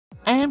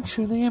I am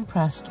truly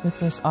impressed with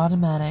this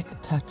automatic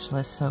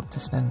touchless soap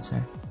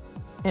dispenser.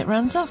 It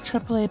runs off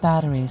AAA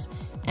batteries,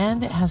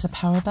 and it has a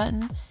power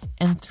button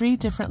and 3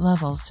 different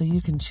levels so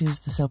you can choose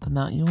the soap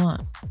amount you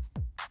want.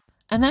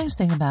 A nice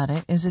thing about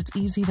it is it's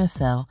easy to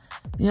fill.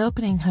 The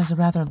opening has a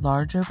rather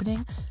large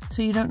opening,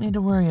 so you don't need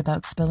to worry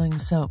about spilling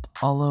soap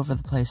all over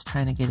the place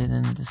trying to get it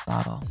into this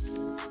bottle.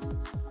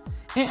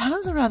 It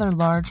has a rather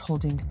large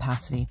holding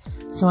capacity,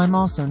 so I'm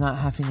also not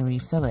having to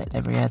refill it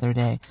every other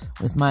day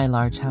with my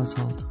large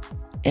household.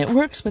 It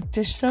works with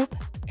dish soap,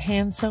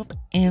 hand soap,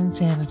 and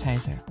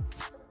sanitizer.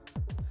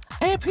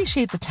 I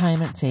appreciate the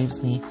time it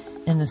saves me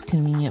in this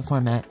convenient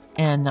format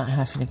and not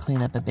having to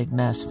clean up a big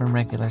mess from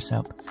regular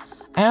soap.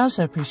 I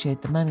also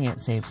appreciate the money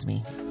it saves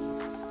me